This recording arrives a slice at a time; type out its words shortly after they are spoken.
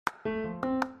When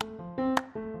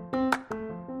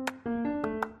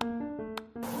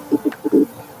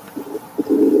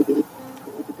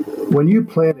you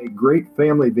plan a great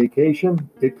family vacation,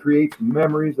 it creates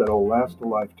memories that'll last a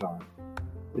lifetime.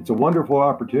 It's a wonderful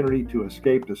opportunity to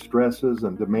escape the stresses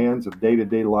and demands of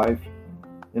day-to-day life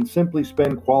and simply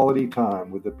spend quality time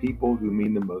with the people who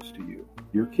mean the most to you,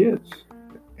 your kids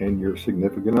and your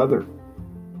significant other.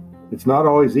 It's not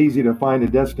always easy to find a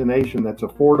destination that's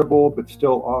affordable but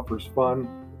still offers fun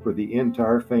for the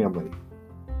entire family.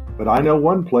 But I know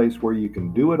one place where you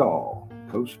can do it all,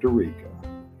 Costa Rica.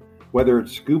 Whether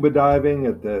it's scuba diving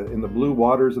in the blue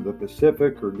waters of the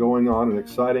Pacific or going on an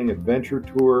exciting adventure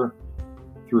tour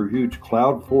through huge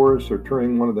cloud forests or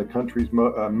touring one of the country's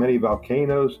many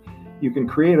volcanoes, you can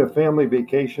create a family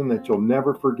vacation that you'll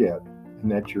never forget and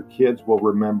that your kids will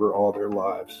remember all their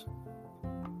lives.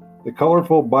 The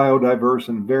colorful, biodiverse,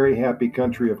 and very happy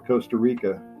country of Costa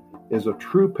Rica is a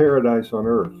true paradise on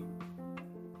earth.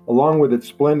 Along with its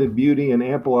splendid beauty and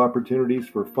ample opportunities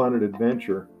for fun and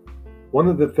adventure, one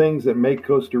of the things that make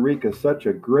Costa Rica such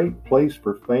a great place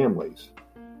for families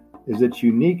is its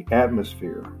unique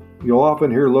atmosphere. You'll often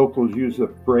hear locals use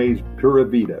the phrase Pura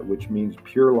Vida, which means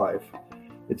pure life.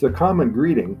 It's a common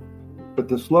greeting, but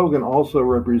the slogan also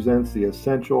represents the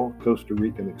essential Costa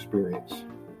Rican experience.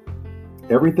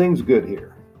 Everything's good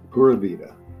here, Pura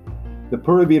Vida. The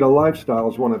Pura Vida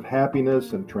lifestyle is one of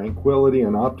happiness and tranquility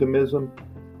and optimism.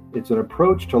 It's an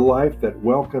approach to life that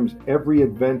welcomes every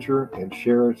adventure and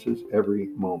cherishes every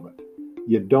moment.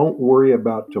 You don't worry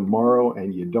about tomorrow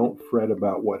and you don't fret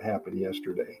about what happened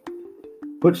yesterday.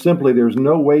 Put simply, there's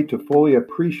no way to fully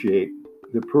appreciate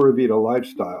the Pura Vida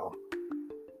lifestyle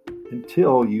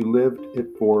until you lived it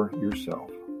for yourself.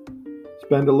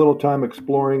 Spend a little time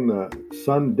exploring the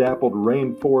sun-dappled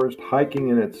rainforest, hiking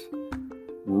in its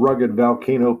rugged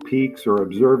volcano peaks, or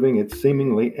observing its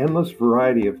seemingly endless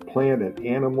variety of plant and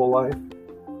animal life,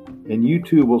 and you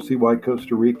too will see why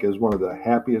Costa Rica is one of the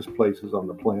happiest places on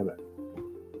the planet.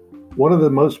 One of the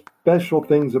most special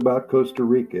things about Costa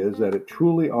Rica is that it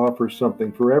truly offers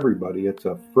something for everybody. It's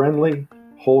a friendly,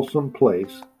 wholesome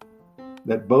place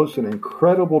that boasts an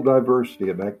incredible diversity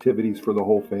of activities for the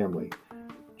whole family.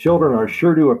 Children are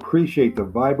sure to appreciate the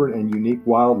vibrant and unique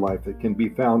wildlife that can be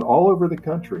found all over the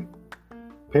country.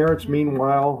 Parents,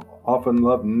 meanwhile, often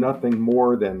love nothing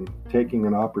more than taking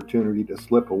an opportunity to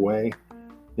slip away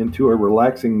into a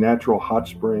relaxing natural hot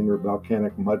spring or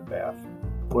volcanic mud bath.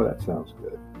 Boy, that sounds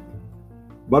good.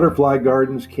 Butterfly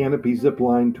gardens, canopy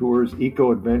zipline tours,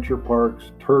 eco-adventure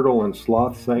parks, turtle and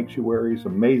sloth sanctuaries,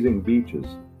 amazing beaches,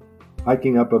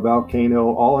 hiking up a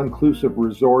volcano, all-inclusive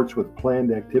resorts with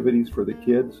planned activities for the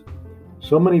kids.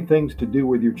 So many things to do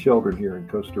with your children here in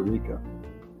Costa Rica.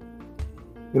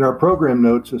 In our program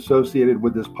notes associated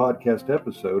with this podcast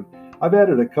episode, I've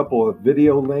added a couple of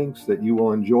video links that you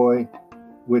will enjoy,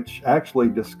 which actually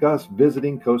discuss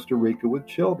visiting Costa Rica with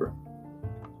children.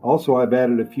 Also, I've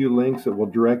added a few links that will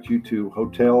direct you to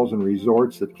hotels and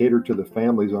resorts that cater to the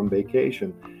families on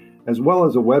vacation, as well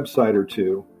as a website or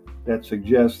two that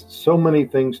suggests so many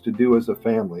things to do as a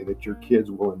family that your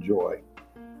kids will enjoy.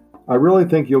 I really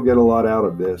think you'll get a lot out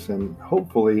of this, and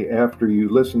hopefully after you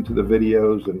listen to the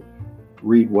videos and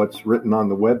read what's written on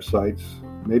the websites,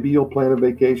 maybe you'll plan a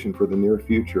vacation for the near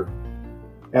future.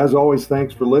 As always,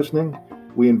 thanks for listening.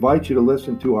 We invite you to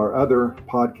listen to our other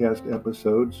podcast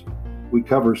episodes. We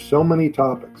cover so many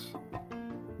topics,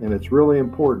 and it's really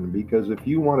important because if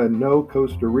you want to know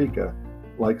Costa Rica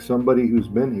like somebody who's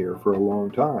been here for a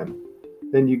long time,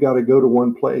 then you got to go to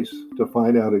one place to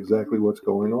find out exactly what's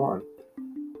going on.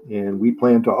 And we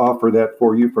plan to offer that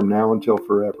for you from now until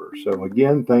forever. So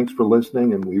again, thanks for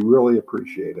listening, and we really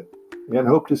appreciate it. And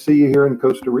hope to see you here in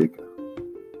Costa Rica.